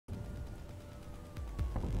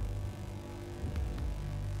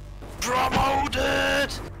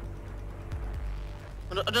promoted!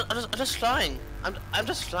 I'm just flying. I'm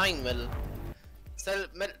just flying, Metal. So, I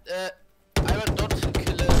will not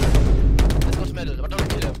kill him. Let's go to Metal, but don't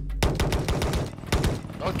kill him.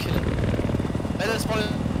 Don't kill him. Metal is spawning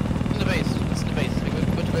in the base. It's in the base. We're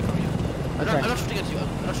going to wait from you. I'm not shooting at you.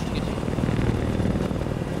 I'm not shooting at you.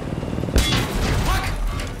 Fuck!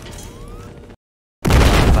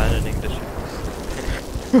 Find an English.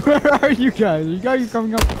 Where are you guys? Are you guys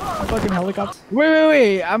coming up a fucking helicopter?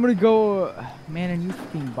 Wait. I'm gonna go. Man, and you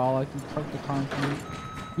fucking ball out. You parked the car in front of me.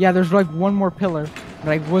 Yeah, there's like one more pillar that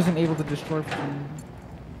I wasn't able to destroy for some reason.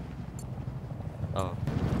 Oh.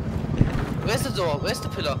 Where's the door? Where's the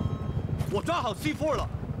pillar?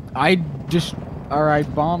 I just.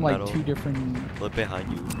 Alright, bombed like Metal. 2 different. Look behind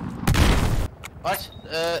you. What?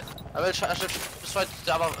 I will try to destroy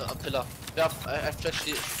the other pillar. Yeah, I've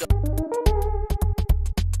actually.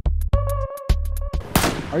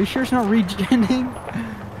 Are you sure it's not regenerating?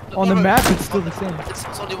 On the map, it's still the same. It's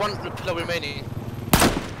only one pillar remaining.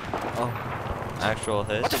 Oh. Actual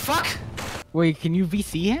hit. What the fuck? Wait, can you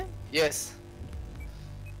VC him? Yes.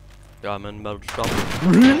 Yeah, I'm in metal chopper.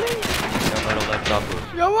 Really? Yeah, metal like chopper.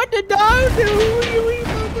 Yo, what the dog, dude? We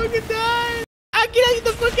motherfucking die! Get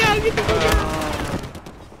the fuck out! Get the fuck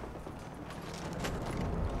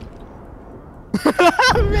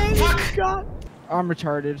out! Man, Fuck! God. I'm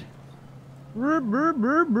retarded. What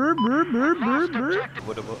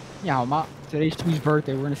about? Yeah, ma. Today's Twee's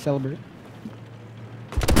birthday. We're gonna celebrate.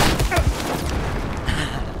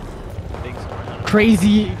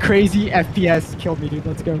 Crazy FPS killed me, dude.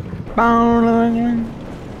 Let's go.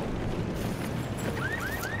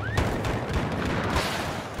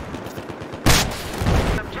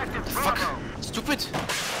 Fuck! Stupid!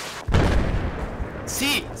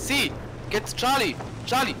 C! Get Charlie!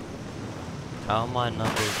 How am I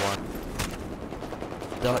number 1?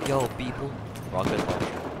 Yo, people. Rocket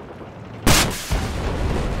launcher.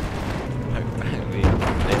 I mean,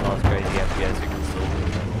 they lost crazy FPS. You can still.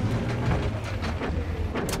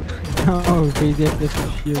 Oh, crazy FPS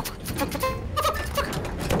is shit.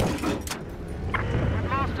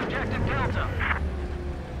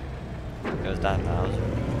 There's that Mauser.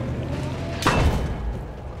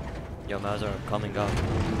 Yo, Mauser, I'm coming up.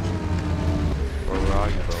 Where are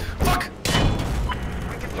you, bro? Fuck!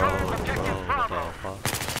 Bro, what the fuck?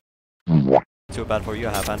 Too bad for you,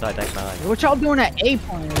 I have anti-tank 9. What y'all doing at A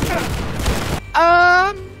point?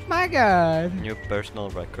 My God. New personal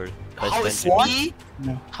record. How is Best me?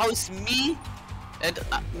 No. How is me? And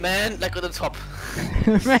man, like on the top.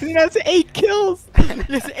 Man, that's 8 kills.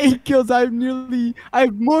 That's 8 kills. I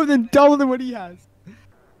have more than double than what he has.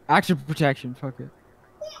 Action protection. Fuck it.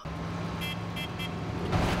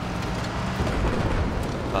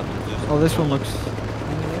 Oh, this one looks.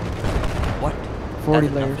 What? 40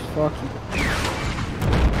 That's layers. nothing. Fuck you.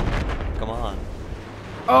 Come on.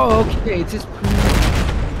 Oh, okay. It's just.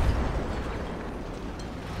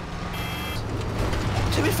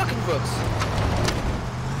 Timmy fucking works.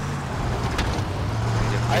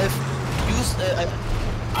 I have used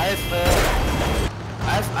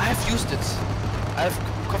it. I have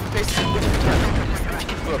copy pasted it multiple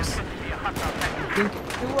times. It works. Think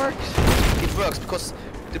it works. It works because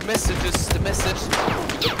the message, the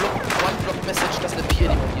one block message doesn't appear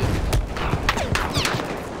anymore here.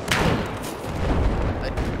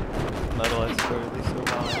 Metal is currently so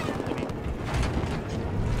high.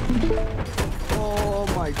 Oh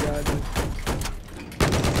my God.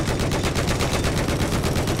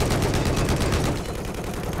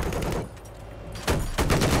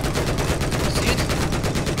 See it?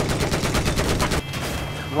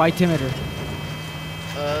 White emitter.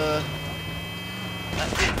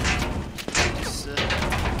 It's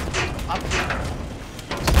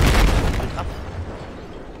up,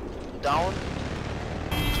 down.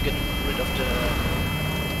 We need to get rid of the.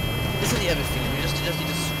 Basically everything. We just need a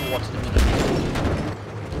squad in the middle.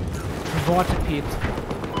 Water pit.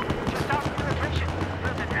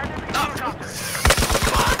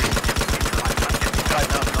 Right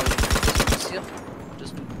now we just do this here.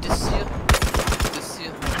 Just do this here. This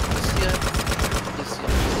here. This here. This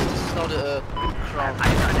here. This is now the crown.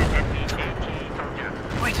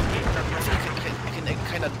 Wait! I can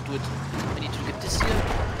kinda do it. I need to get this here.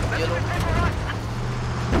 Yellow.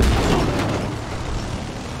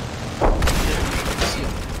 This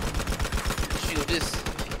here. Shield this.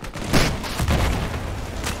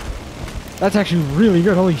 That's actually really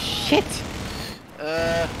good. Holy shit!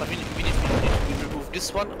 But we remove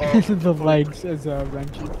this one or The legs as a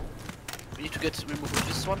wrench. we need to remove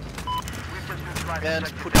this one and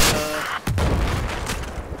put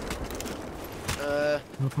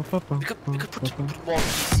we could put more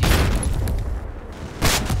PC.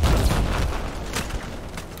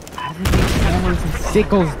 hammers and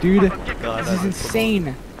sickles, dude. God, This is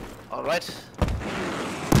insane. Alright.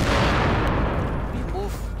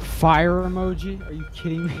 Move. Fire emoji? Are you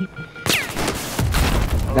kidding me?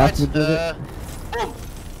 Alright, That's what did it. boom.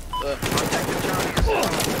 A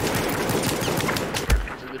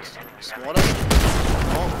bit smaller.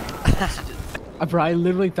 Oh. Bro, I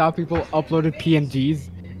literally thought people uploaded PNGs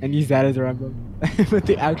and used that as their emblem. But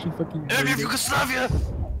they actually fucking Enemy made of it. Yugoslavia!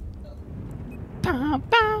 I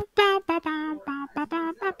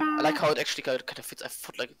like how it actually kind of fits. I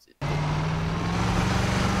thought like it.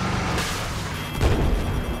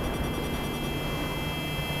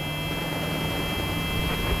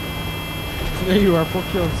 There you are, 4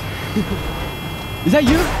 kills. Is that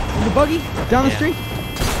you? In the buggy? Down the Yeah. street?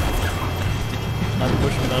 I'm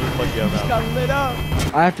pushing another buggy Just around. got lit up.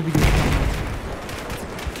 I have to be good.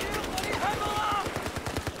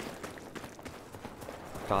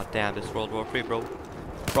 God damn, this World War III, bro.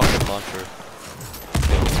 Rocket launcher.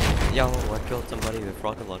 Yo, I killed somebody with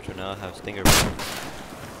rocket launcher, now I have Stinger.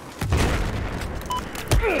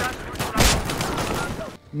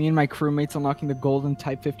 Me and my crewmates unlocking the golden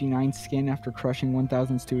Type 59 skin after crushing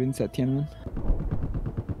 1,000 students at Tiananmen.